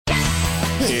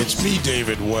Hey, it's me,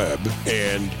 David Webb,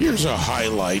 and here's a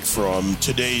highlight from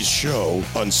today's show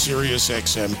on Sirius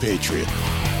XM Patriot.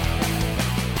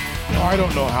 Now, I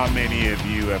don't know how many of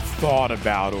you have thought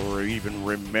about or even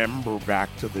remember back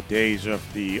to the days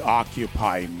of the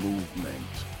Occupy movement.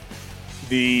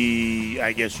 The,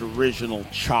 I guess, original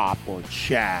CHOP or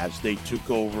Chaz, they took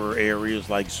over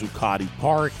areas like Zuccotti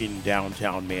Park in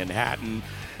downtown Manhattan,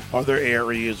 other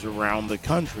areas around the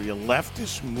country, a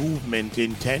leftist movement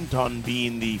intent on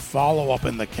being the follow-up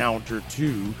and the counter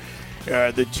to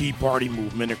the Tea Party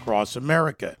movement across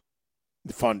America.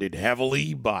 Funded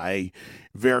heavily by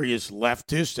various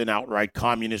leftist and outright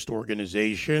communist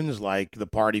organizations like the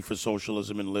Party for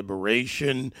Socialism and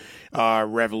Liberation,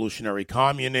 Revolutionary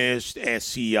Communist,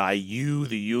 SEIU,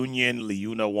 the Union,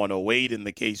 LiUNA 108 in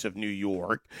the case of New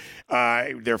York.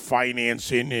 Their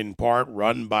financing in part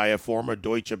run by a former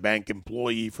Deutsche Bank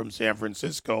employee from San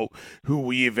Francisco who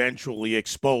we eventually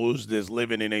exposed as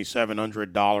living in a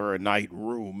 $700 a night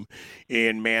room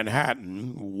in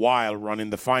Manhattan while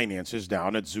running the finances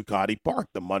down at Zuccotti Park.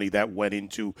 The money that went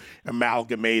into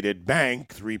Amalgamated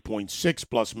Bank,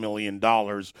 $3.6+ million,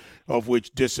 of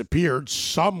which disappeared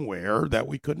somewhere that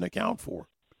we couldn't account for.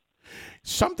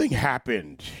 Something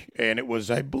happened, and it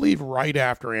was, I believe, right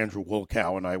after Andrew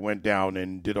Wilkow and I went down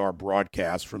and did our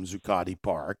broadcast from Zuccotti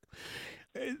Park,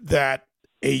 that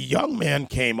a young man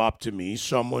came up to me,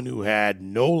 someone who had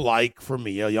no like for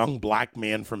me, a young black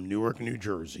man from Newark, New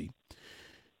Jersey,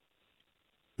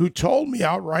 who told me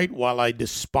outright, while I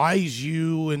despise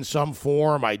you in some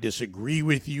form, I disagree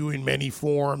with you in many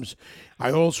forms,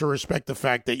 I also respect the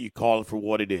fact that you call it for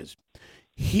what it is.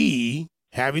 He,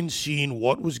 having seen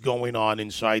what was going on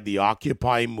inside the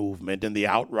Occupy movement and the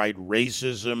outright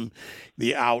racism,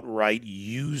 the outright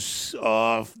use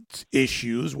of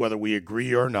issues, whether we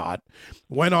agree or not,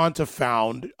 went on to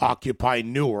found Occupy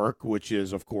Newark, which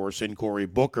is, of course, in Cory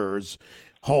Booker's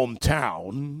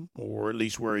hometown, or at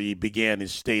least where he began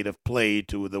his state of play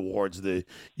towards the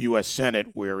U.S. Senate,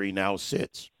 where he now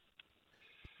sits.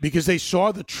 Because they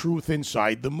saw the truth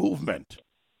inside the movement.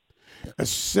 A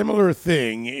similar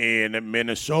thing in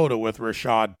Minnesota with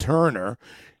Rashad Turner,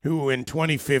 who in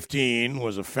 2015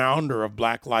 was a founder of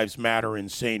Black Lives Matter in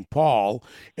St. Paul,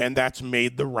 and that's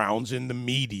made the rounds in the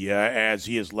media as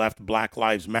he has left Black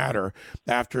Lives Matter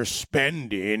after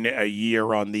spending a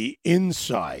year on the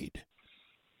inside.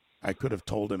 I could have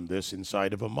told him this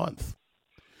inside of a month.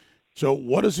 So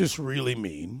what does this really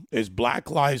mean? Is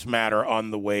Black Lives Matter on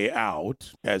the way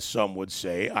out, as some would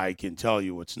say? I can tell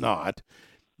you it's not.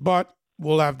 But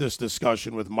we'll have this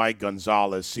discussion with Mike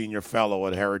Gonzalez, Senior Fellow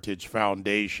at Heritage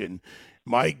Foundation.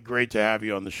 Mike, great to have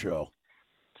you on the show.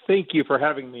 Thank you for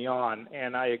having me on,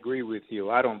 and I agree with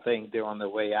you. I don't think they're on their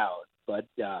way out. But,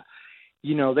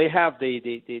 they have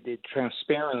the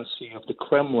transparency of the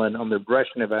Kremlin under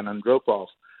Brezhnev and Andropov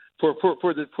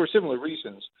for similar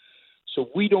reasons. So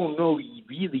we don't know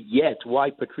really yet why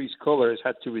Patrisse Cullors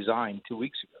had to resign 2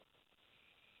 weeks ago.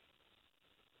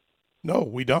 No,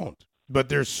 we don't. But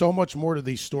there's so much more to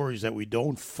these stories that we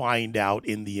don't find out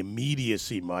in the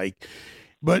immediacy, Mike.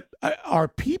 But are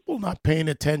people not paying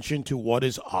attention to what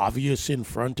is obvious in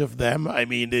front of them? I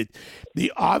mean,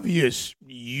 the obvious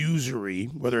usury,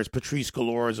 whether it's Patrisse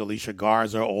Cullors, Alicia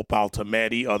Garza, Opal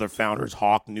Tometi, other founders,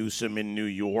 Hawk Newsom in New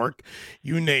York,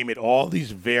 you name it, all these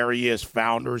various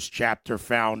founders, chapter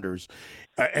founders,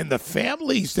 and the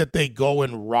families that they go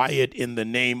and riot in the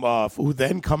name of, who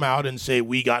then come out and say,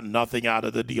 we got nothing out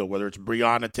of the deal, whether it's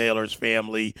Breonna Taylor's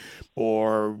family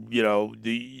or,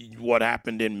 what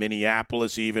happened in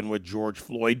Minneapolis, even with George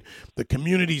Floyd. The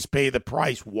communities pay the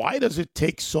price. Why does it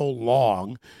take so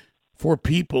long for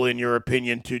people, in your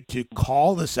opinion, to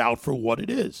call this out for what it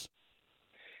is?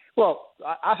 Well,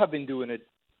 I have been doing it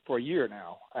for a year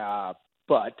now,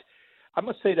 but I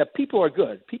must say that people are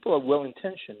good. People are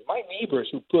well-intentioned. My neighbors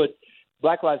who put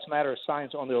Black Lives Matter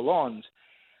signs on their lawns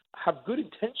have good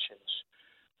intentions.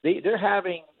 They're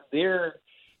having their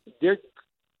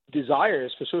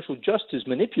desires for social justice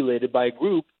manipulated by a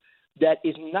group that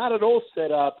is not at all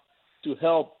set up to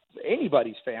help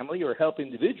anybody's family or help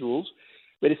individuals,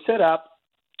 but it's set up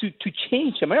to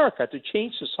change America, to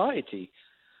change society.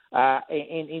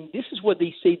 And this is what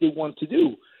they say they want to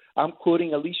do. I'm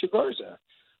quoting Alicia Garza,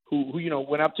 who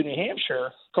went up to New Hampshire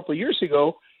a couple of years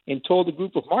ago and told a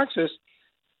group of Marxists,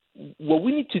 what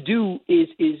we need to do is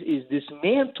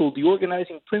dismantle the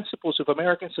organizing principles of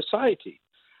American society.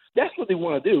 That's what they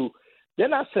want to do. They're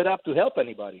not set up to help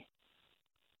anybody.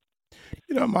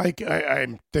 Mike,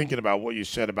 I'm thinking about what you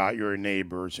said about your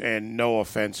neighbors, and no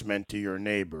offense meant to your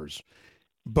neighbors.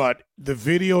 But the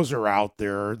videos are out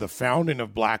there. The founding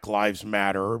of Black Lives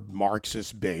Matter,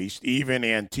 Marxist-based, even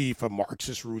Antifa,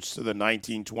 Marxist roots to the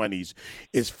 1920s,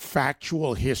 is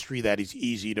factual history that is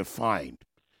easy to find.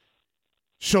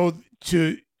 So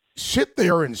to sit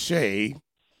there and say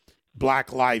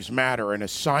Black Lives Matter and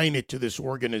assign it to this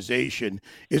organization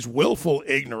is willful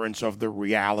ignorance of the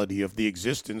reality of the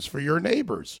existence for your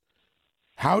neighbors.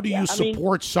 How do you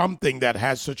support something that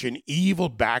has such an evil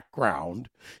background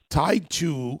tied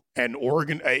to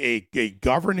a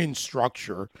governing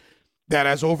structure that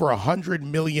has over 100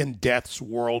 million deaths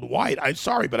worldwide? I'm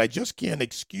sorry, but I just can't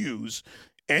excuse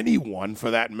anyone, for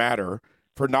that matter,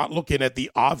 for not looking at the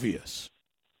obvious.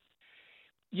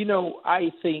 You know,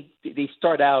 I think they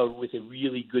start out with a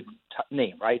really good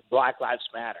name, right? Black Lives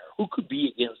Matter. Who could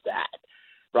be against that,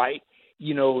 right?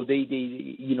 You know,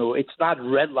 it's not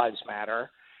Red Lives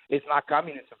Matter. It's not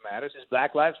Communism Matters. It's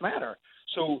Black Lives Matter.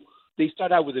 So they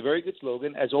start out with a very good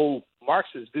slogan, as all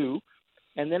Marxists do.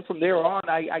 And then from there on,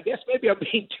 I guess maybe I'm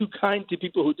being too kind to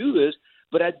people who do this,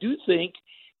 but I do think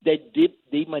that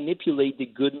they manipulate the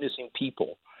goodness in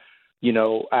people. You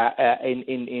know,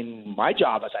 in my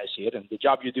job, as I see it, and the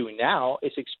job you're doing now,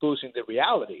 is exposing the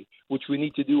reality, which we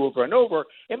need to do over and over.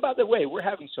 And by the way, we're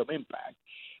having some impact.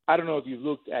 I don't know if you've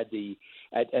looked at the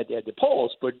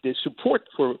polls, but the support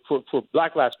for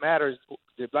Black Lives Matter,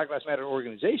 the Black Lives Matter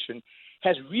organization,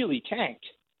 has really tanked,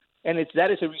 and that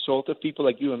is a result of people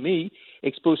like you and me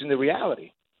exposing the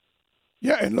reality.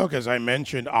 Yeah, and look, as I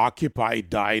mentioned, Occupy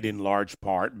died in large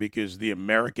part because the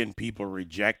American people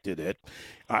rejected it.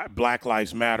 Black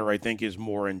Lives Matter, I think, is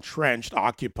more entrenched.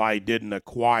 Occupy didn't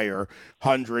acquire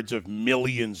hundreds of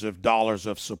millions of dollars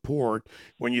of support.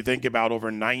 When you think about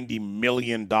over $90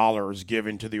 million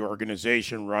given to the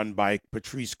organization run by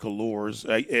Patrisse Cullors,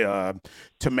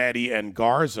 Tometi, and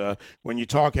Garza, when you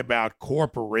talk about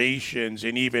corporations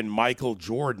and even Michael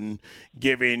Jordan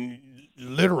giving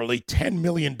literally $10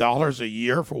 million a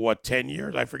year for 10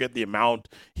 years? I forget the amount.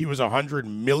 He was $100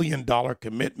 million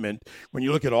commitment. When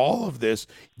you look at all of this,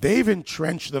 they've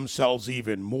entrenched themselves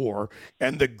even more.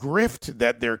 And the grift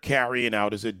that they're carrying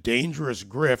out is a dangerous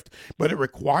grift, but it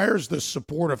requires the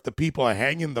support of the people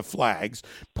hanging the flags,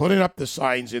 putting up the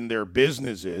signs in their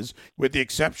businesses, with the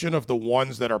exception of the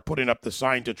ones that are putting up the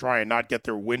sign to try and not get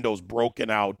their windows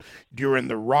broken out during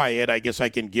the riot. I guess I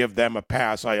can give them a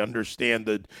pass. I understand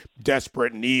the desperate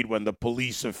need when the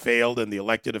police have failed and the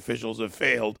elected officials have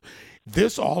failed.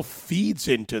 This all feeds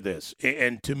into this.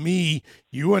 And to me,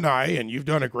 you and I, and you've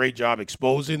done a great job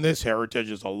exposing this. Heritage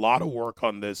is a lot of work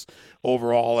on this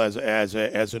overall as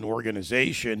an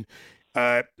organization.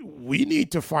 We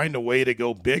need to find a way to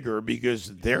go bigger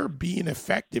because they're being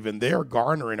effective and they're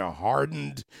garnering a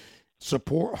hardened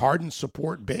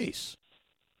support base.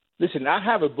 Listen, I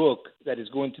have a book that is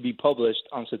going to be published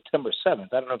on September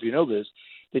 7th. I don't know if you know this.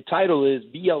 The title is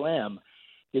BLM,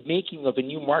 The Making of a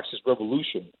New Marxist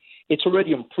Revolution. It's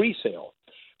already on pre-sale.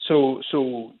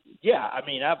 So yeah, I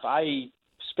mean, I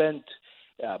spent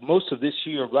most of this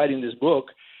year writing this book,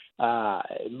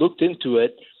 looked into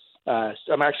it. I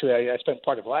spent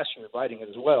part of last year writing it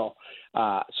as well.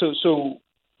 So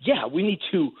yeah, we need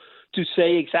to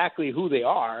say exactly who they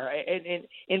are.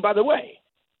 And by the way,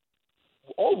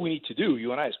 all we need to do,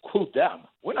 you and I, is quote them.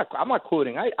 I'm not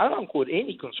quoting. I don't quote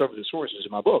any conservative sources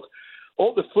in my book.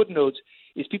 All the footnotes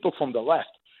is people from the left.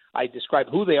 I describe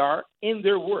who they are in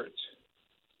their words.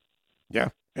 Yeah,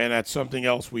 and that's something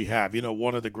else we have. You know,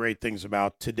 one of the great things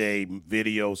about today,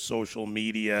 video, social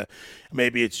media,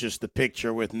 maybe it's just the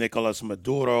picture with Nicolas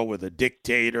Maduro, with a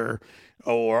dictator,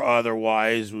 or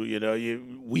otherwise,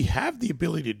 we have the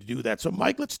ability to do that. So,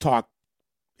 Mike, let's talk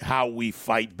how we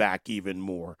fight back even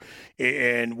more.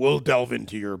 And we'll delve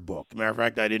into your book. Matter of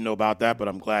fact, I didn't know about that, but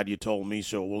I'm glad you told me,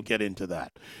 so we'll get into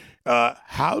that.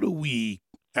 How do we,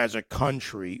 as a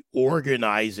country,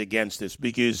 organize against this?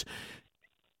 Because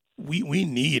we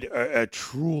need a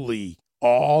truly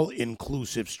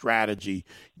all-inclusive strategy.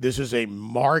 This is a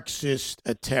Marxist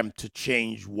attempt to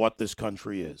change what this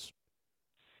country is.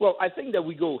 Well, I think that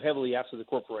we go heavily after the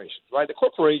corporations, right? The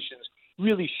corporations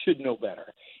really should know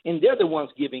better. And they're the ones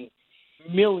giving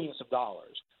millions of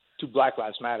dollars to Black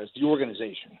Lives Matter, the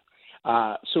organization.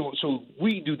 So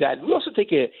we do that. We also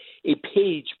take a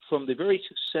page from the very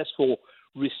successful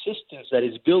resistance that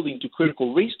is building to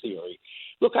critical race theory.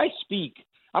 Look,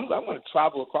 I'm going to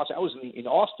travel across. I was in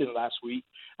Austin last week.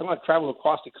 I'm going to travel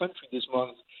across the country this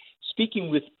month, speaking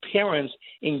with parents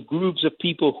in groups of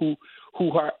people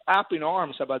who are up in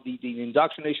arms about the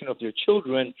indoctrination of their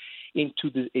children into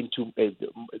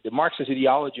the Marxist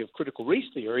ideology of critical race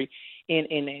theory and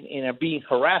are being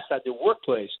harassed at their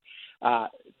workplace.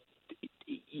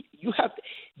 you have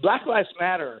Black Lives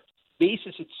Matter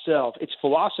bases itself, its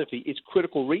philosophy, its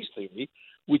critical race theory,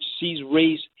 which sees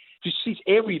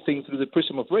everything through the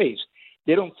prism of race.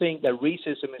 They don't think that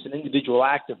racism is an individual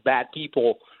act of bad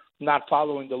people not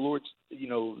following the Lord's,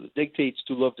 dictates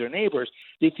to love their neighbors.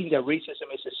 They think that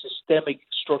racism is a systemic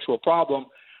structural problem.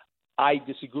 I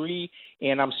disagree,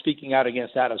 and I'm speaking out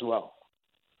against that as well.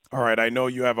 All right, I know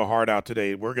you have a heart out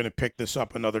today. We're going to pick this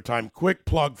up another time. Quick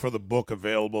plug for the book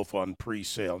available on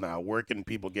pre-sale now. Where can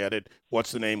people get it?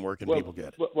 What's the name? Where can people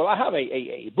get it? Well, I have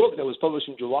a book that was published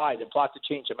in July, The Plot to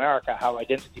Change America, How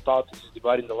Identity Politics is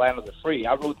Dividing the Land of the Free.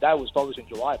 I wrote that. Was published in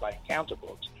July by Encounter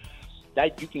Books.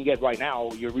 That you can get right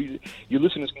now. Your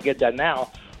listeners can get that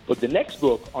now. But the next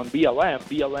book on BLM,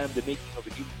 The Making of a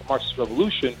New Marxist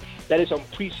Revolution, that is on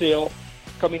pre-sale,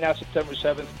 coming out September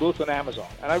 7th, both on Amazon.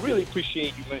 And I really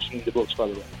appreciate you mentioning the books, by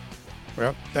the way.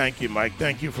 Well, thank you, Mike.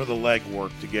 Thank you for the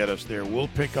legwork to get us there. We'll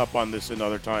pick up on this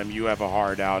another time. You have a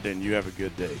heart out, and you have a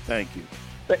good day. Thank you.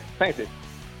 Thanks, Dave.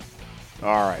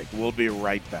 All right, we'll be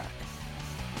right back.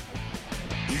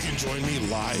 You can join me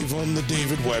live on The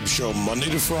David Webb Show, Monday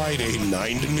to Friday,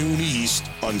 9 to noon East,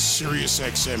 on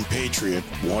SiriusXM Patriot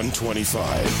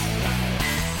 125.